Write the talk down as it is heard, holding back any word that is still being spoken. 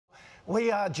We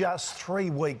are just 3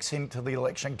 weeks into the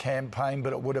election campaign,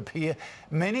 but it would appear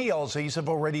many Aussies have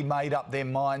already made up their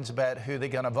minds about who they're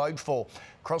going to vote for.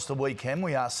 Across the weekend,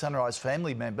 we asked Sunrise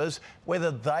family members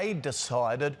whether they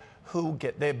decided who'll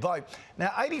get their vote.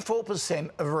 Now, 84%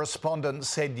 of respondents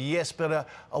said yes, but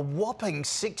a whopping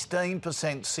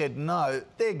 16% said no.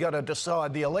 They're going to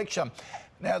decide the election.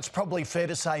 Now, it's probably fair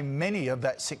to say many of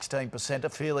that 16% are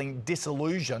feeling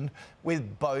disillusioned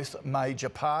with both major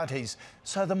parties.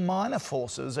 So the minor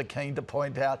forces are keen to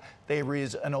point out there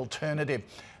is an alternative.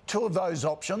 Two of those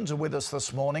options are with us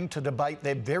this morning to debate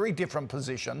their very different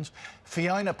positions.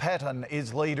 Fiona Patten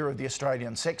is leader of the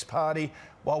Australian Sex Party,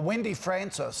 while Wendy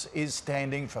is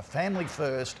standing for Family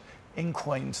First in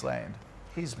Queensland.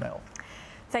 Here's Mel.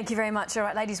 Thank you very much. All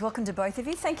right, ladies, welcome to both of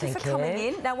you. Thank you for coming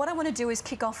in. Now, what I want to do is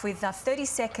kick off with 30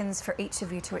 seconds for each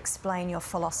of you to explain your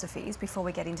philosophies before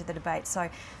we get into the debate. So,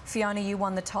 Fiona, you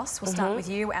won the toss. We'll start with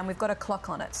you, and we've got a clock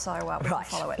on it, so we can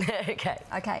follow it.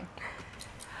 Okay.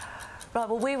 Right,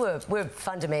 well, we're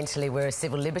fundamentally a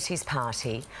civil liberties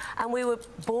party, and we were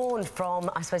born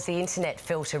from, I suppose, the internet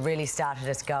filter really started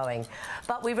us going.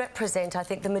 But we represent, I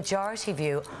think, the majority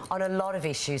view on a lot of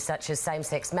issues such as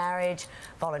same-sex marriage,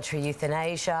 voluntary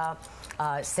euthanasia,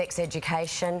 sex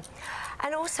education,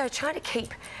 and also trying to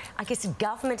keep, I guess,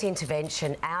 government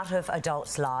intervention out of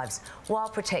adults' lives while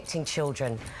protecting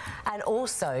children, and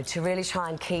also to really try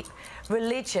and keep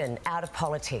religion out of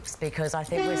politics, because I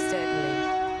think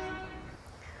we're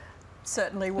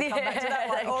Certainly, we'll come back to that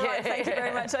one. All right, thank you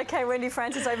very much. OK, Wendy,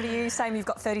 over to you. Same, you've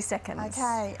got 30 seconds.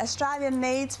 OK, Australia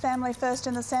needs Family First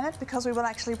in the Senate because we will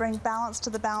actually bring balance to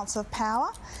the balance of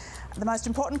power. The most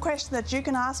important question that you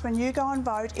can ask when you go and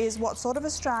vote is what sort of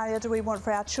Australia do we want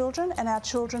for our children and our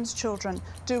children's children?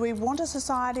 Do we want a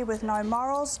society with no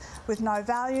morals, with no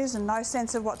values and no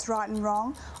sense of what's right and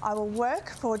wrong? I will work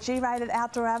for G-rated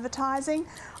outdoor advertising.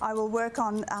 I will work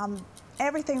on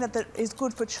everything that is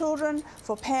good for children,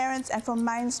 for parents and for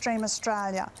mainstream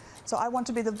Australia. So I want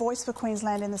to be the voice for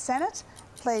Queensland in the Senate.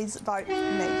 Please vote me.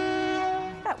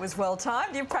 That was well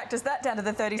timed. You practiced that down to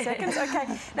the 30 seconds.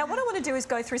 OK. Now, what I want to do is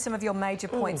go through some of your major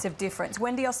points of difference.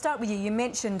 Wendy, I'll start with you. You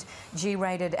mentioned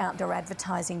G-rated outdoor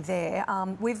advertising there.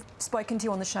 We've spoken to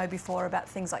you on the show before about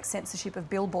things like censorship of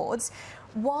billboards.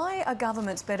 Why are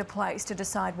governments better placed to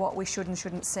decide what we should and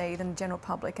shouldn't see than the general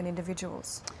public and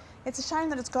individuals? It's a shame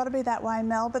that it's got to be that way,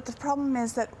 Mel, but the problem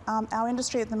is that our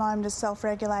industry at the moment is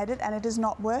self-regulated and it is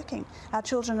not working. Our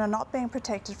children are not being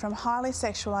protected from highly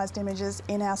sexualised images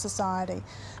in our society.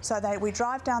 So we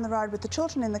drive down the road with the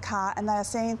children in the car and they are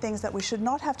seeing things that we should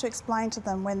not have to explain to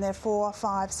them when they're 4,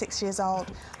 5, 6 years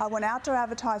old. I want outdoor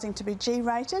advertising to be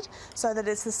G-rated so that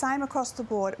it's the same across the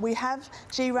board. We have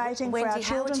G-rating for our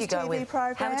children's TV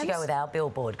programs. How would you go with our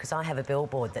billboard? Because I have a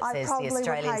billboard that says the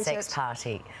Australian Sex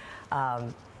Party.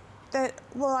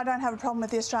 Well, I don't have a problem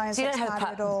with the Australian Sex Party at all.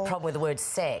 You don't have a problem with the word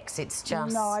sex, it's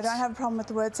just... No, I don't have a problem with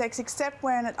the word sex, except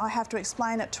when I have to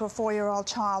explain it to a 4-year-old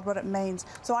child what it means.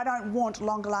 So I don't want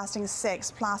longer-lasting sex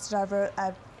plastered over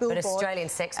a billboard. But Australian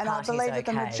Sex Party is and I believe that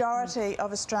the majority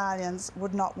of Australians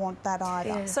would not want that either.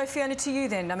 Yeah. So, Fiona, to you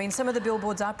then, I mean, some of the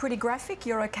billboards are pretty graphic.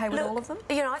 You're OK with all of them?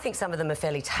 You know, I think some of them are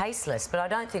fairly tasteless, but I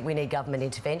don't think we need government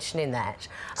intervention in that.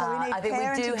 So we need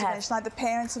intervention, like the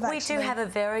parents have actually... We do have a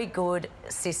very good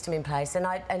system in place,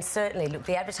 and certainly, look,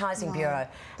 the Advertising Bureau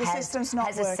has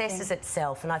assesses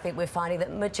itself, and I think we're finding that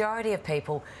the majority of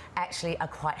people actually are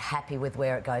quite happy with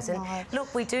where it goes. And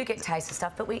look, we do get tasteless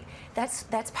stuff, but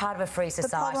that's part of a free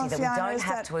society that we don't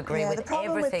have to agree with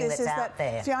everything that's out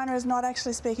there. Fiona is not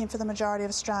actually speaking for the majority of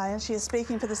Australians. She is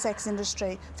speaking for the sex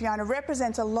industry. Fiona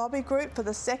represents a lobby group for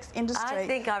the sex industry. I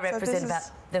think I represent about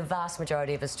the vast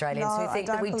majority of Australians who think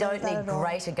that we don't need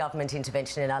greater government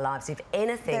intervention in our lives. If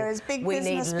anything, we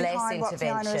need less intervention. What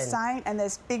Fiona is saying, and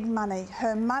there's big money.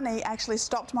 Her money actually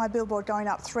stopped my billboard going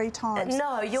up 3 times.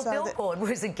 No, your billboard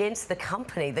was against the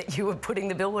company that you were putting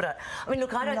the billboard at. I mean,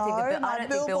 look, I don't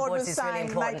think billboards is really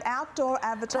important. Make outdoor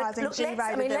advertising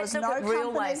G-rated. Let's look at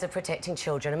real ways of protecting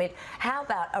children. I mean, how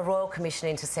about a Royal Commission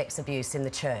into sex abuse in the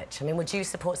church? I mean, would you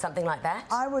support something like that?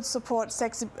 I would support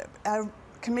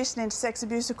Commission into sex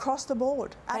abuse across the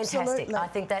board. Absolutely. Fantastic. I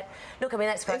think that... Look, I mean,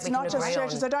 that's great. It's not just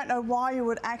churches. I don't know why you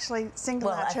would actually single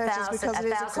out churches because it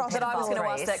is across the board. But I was going to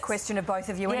ask that question of both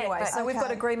of you anyway. So we've got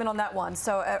agreement on that one.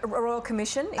 So a Royal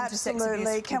Commission into sex abuse.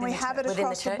 Absolutely. Can we have it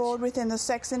across the board within the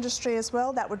sex industry as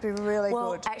well? That would be really good.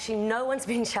 Well, actually, no one's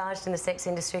been charged in the sex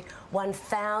industry.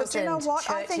 1,000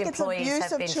 church employees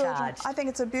have been charged. I think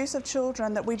it's abuse of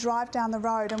children that we drive down the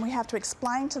road and we have to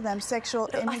explain to them sexual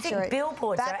imagery. I think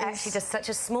billboards are actually just such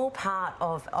a small part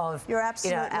of You're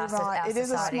absolutely our right. It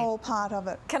is a society. small part of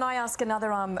it. Can I ask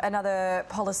another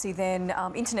policy then?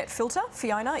 Internet filter,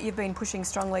 Fiona, you've been pushing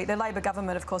strongly. The Labor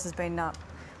government, of course, has been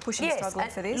pushing strongly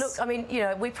for this. Look, I mean, you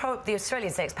know, the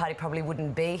Australian Sex Party probably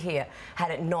wouldn't be here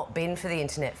had it not been for the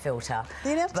internet filter.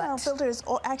 The internet filter is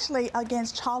actually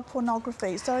against child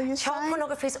pornography. So you're child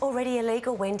pornography is already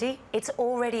illegal, Wendy. It's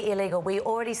already illegal. We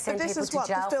already send people to jail for it.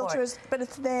 But this is what the filter is. But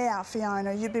it's there,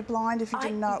 Fiona. You'd be blind if you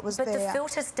didn't know it was there. But the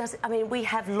filters I mean, we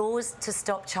have laws to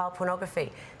stop child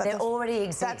pornography. They already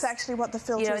exist. That's actually what the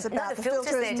filter is about. No, the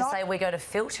filter's there to say we're going to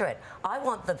filter it. I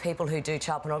want the people who do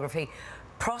child pornography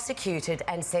prosecuted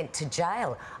and sent to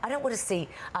jail. I don't want to see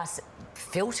us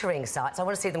filtering sites. I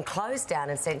want to see them closed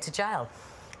down and sent to jail.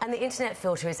 And the internet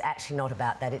filter is actually not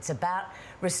about that. It's about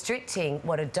restricting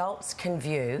what adults can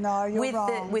view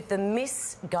with the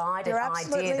misguided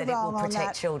idea that it will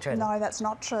protect children. No, that's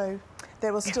not true.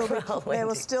 There will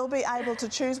still be able to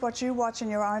choose what you watch in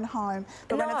your own home.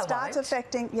 But when it starts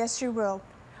affecting, yes, you will.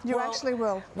 You actually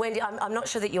will. Wendy, I'm not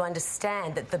sure that you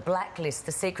understand that the blacklist,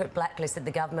 the secret blacklist that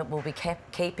the government will be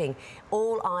keeping,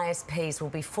 all ISPs will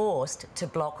be forced to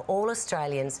block all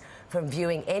Australians from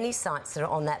viewing any sites that are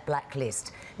on that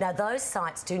blacklist. Now, those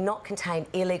sites do not contain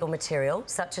illegal material,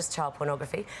 such as child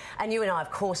pornography, and you and I, of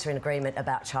course, are in agreement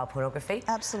about child pornography.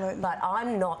 Absolutely. But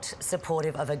I'm not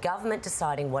supportive of a government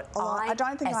deciding what I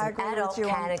don't think as I an agree adult with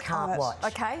you can and can't watch.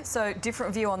 OK, so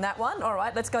different view on that one. All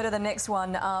right, let's go to the next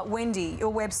one. Wendy,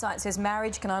 your website says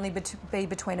marriage can only be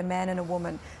between a man and a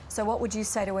woman. So what would you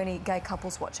say to any gay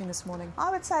couples watching this morning? I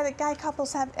would say that gay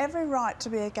couples have every right to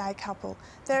be a gay couple.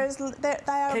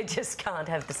 They just can't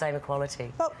have the same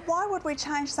equality. But why would we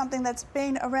change something that's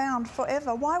been around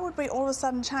forever? Why would we all of a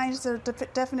sudden change the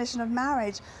definition of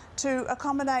marriage to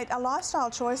accommodate a lifestyle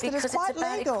choice that is quite legal?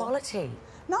 Because it's about equality.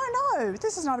 No,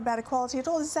 this is not about equality at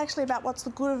all. This is actually about what's the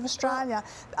good of Australia.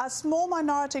 A small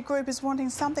minority group is wanting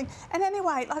something. And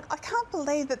anyway, I can't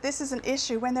believe that this is an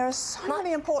issue when there are so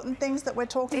many important things that we're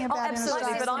talking about in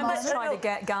Australia. But I'm just trying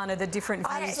to garner the different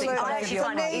views. For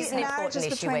me, marriage is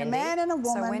between a man and a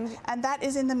woman, and that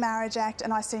is in the Marriage Act,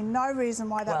 and I see no reason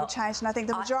why that would change. And I think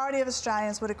the majority of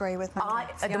Australians would agree with me.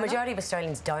 The majority of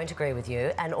Australians don't agree with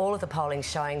you, and all of the polling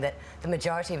showing that the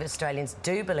majority of Australians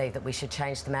do believe that we should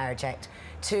change the Marriage Act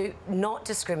to not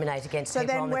discriminate against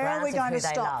people on the grounds of who they love. So then where are we going to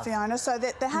stop, Fiona? So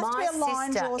that there has to be a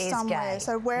line drawn somewhere.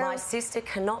 So my sister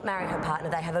cannot marry her partner.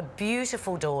 They have a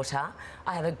beautiful daughter.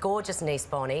 I have a gorgeous niece,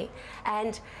 Bonnie,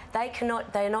 and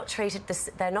they're not treated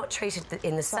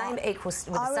in the same equal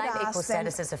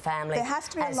status as a family. There has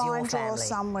to be a line drawn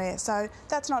somewhere. So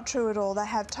that's not true at all. They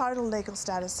have total legal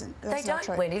status. They don't,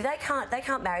 Wendy. They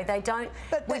can't marry. They don't.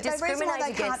 But the reason why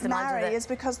they can't marry is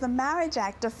because the Marriage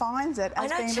Act defines it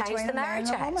as being between a man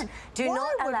and a woman. Do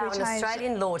not allow an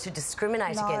Australian law to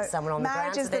discriminate against someone on the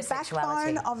grounds of their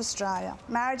sexuality. Marriage is the backbone of Australia.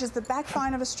 Marriage is the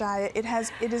backbone of Australia.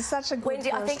 It is such a good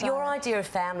Wendy, I think your idea of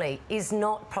family is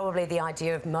not probably the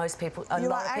idea of most people, a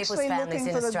lot of people's families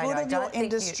in Australia. You are actually looking for the good of your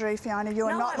industry, Fiona. You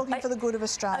are not looking for the good of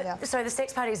Australia. So the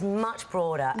sex party is much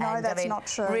broader. No, that's not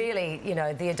true. Really, you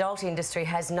know, the adult industry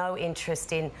has no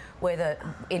interest in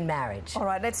marriage. All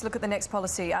right, let's look at the next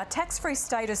policy. Tax-free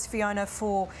status, Fiona,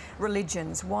 for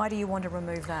religions. Why do you want to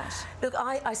remove that? Look,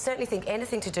 I certainly think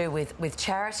anything to do with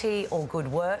charity or good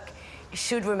work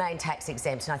should remain tax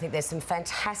exempt, and I think there's some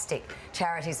fantastic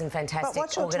charities and fantastic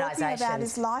organisations. But what you're talking about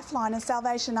is Lifeline and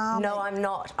Salvation Army. No, I'm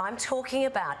not. I'm talking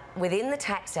about within the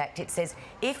Tax Act. It says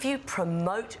if you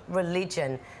promote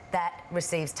religion, that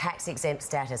receives tax exempt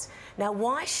status. Now,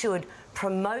 why should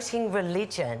promoting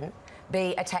religion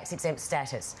be a tax-exempt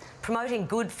status? Promoting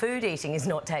good food eating is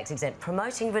not tax-exempt.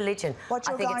 Promoting religion, I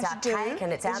think it's archaic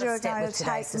and it's out of step with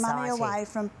today's society. You're going to take money away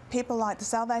from people like the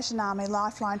Salvation Army,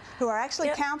 Lifeline, who are actually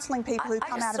counselling people who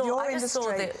come out of your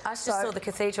industry. I just saw the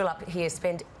cathedral up here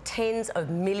spend tens of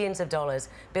millions of dollars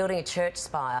building a church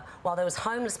spire while there was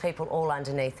homeless people all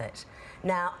underneath it.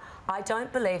 Now, I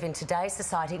don't believe in today's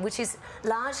society, which is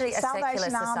largely a secular society.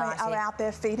 Salvation Army are out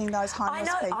there feeding those homeless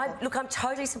people. Look, I'm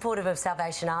totally supportive of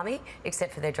Salvation Army,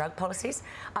 except for their drug policies.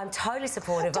 I'm totally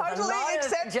supportive of a lot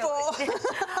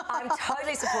I'm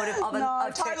totally supportive of church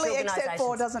organisations. Totally except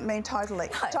for doesn't mean totally.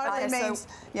 Totally means,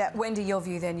 Wendy, your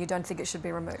view then, you don't think it should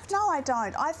be removed? No, I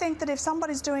don't. I think that if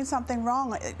somebody's doing something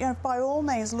wrong, by all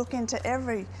means, look into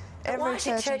every why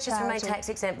should churches remain tax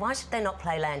exempt? Why should they not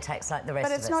pay land tax like the rest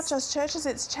of us? But it's not just churches,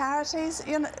 it's charities.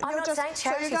 I'm not saying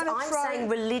charities, I'm saying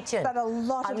religion. But a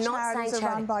lot of charities are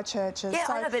run by churches. Yeah,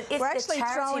 I know, but if we're actually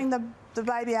throwing the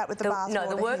baby out with the bathwater. No,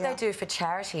 the work they do for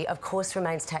charity, of course,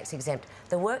 remains tax exempt.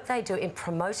 The work they do in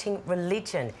promoting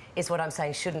religion is what I'm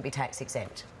saying shouldn't be tax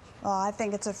exempt. Oh, I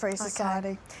think it's a free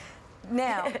society.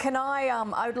 Now, can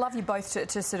I would love you both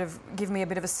to sort of give me a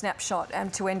bit of a snapshot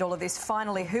to end all of this.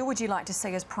 Finally, who would you like to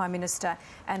see as Prime Minister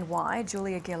and why?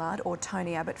 Julia Gillard or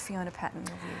Tony Abbott? Fiona Patten,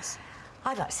 your views.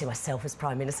 I'd like to see myself as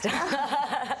Prime Minister.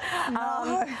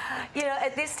 No. You know,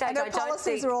 at this stage, And I our don't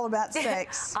policies think... are all about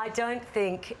sex. I don't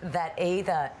think that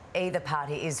either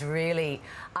party is really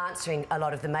answering a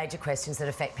lot of the major questions that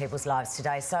affect people's lives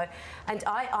today. So, and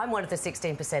I'm one of the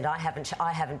 16%. I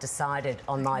haven't decided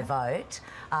on my vote.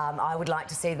 I would like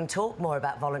to see them talk more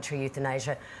about voluntary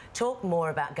euthanasia, talk more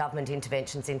about government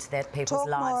interventions into their people's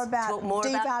lives. Talk more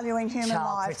about devaluing human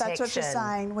life. Protection. That's what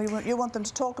you're saying. You want them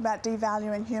to talk about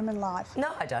devaluing human life.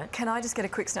 No, I don't. Can I just get a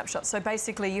quick snapshot? So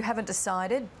basically, you haven't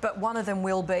decided, but one of them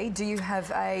will be. Do you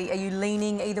have are you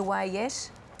leaning either way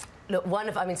yet? Look,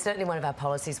 certainly one of our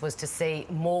policies was to see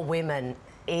more women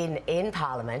in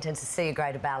Parliament and to see a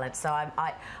greater balance. So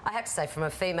I have to say, from a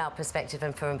female perspective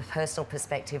and from a personal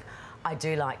perspective, I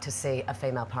do like to see a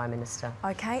female Prime Minister.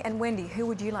 OK, and Wendy, who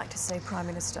would you like to see Prime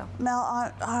Minister?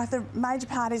 Mel, the major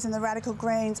parties and the Radical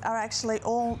Greens are actually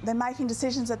they're making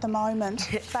decisions at the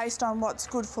moment based on what's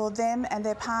good for them and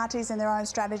their parties and their own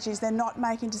strategies. They're not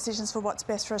making decisions for what's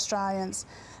best for Australians.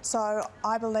 So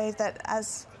I believe that,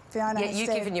 as Fiona has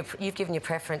said... You've given your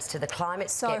preference to the climate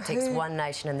sceptics, One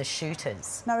Nation and the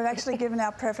shooters. No, we've actually given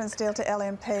our preference deal to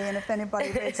LNP, and if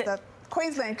anybody reads the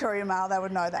Queensland Courier Mail, they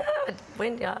would know that.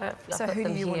 So who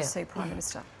do you want to see Prime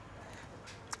Minister?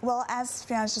 Well, as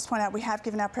Fiona's just pointed out, we have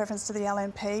given our preference to the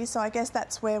LNP, so I guess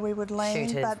that's where we would lean.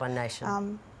 Shooters, but, One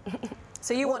Nation.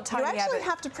 So you want Tony Abbott? You actually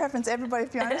have to preference everybody,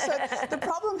 Fiona. So the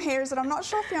problem here is that I'm not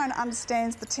sure Fiona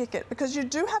understands the ticket, because you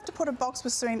do have to put a box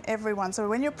between everyone. So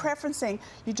when you're preferencing,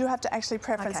 you do have to actually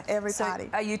preference every party.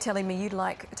 Are you telling me you'd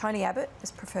like Tony Abbott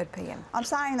as preferred PM? I'm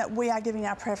saying that we are giving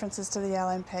our preferences to the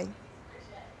LNP.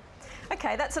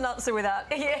 OK, that's an answer without...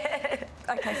 Yeah.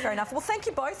 OK, fair enough. Well, thank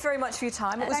you both very much for your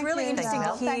time. It was really interesting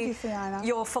to hear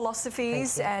your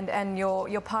philosophies and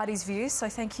your party's views, so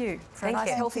thank you for a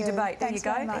nice, healthy debate. There you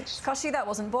go. Koshi, that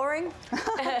wasn't boring.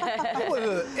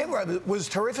 It was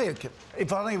terrific.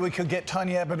 If only we could get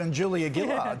Tony Abbott and Julia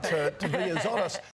Gillard to be as honest.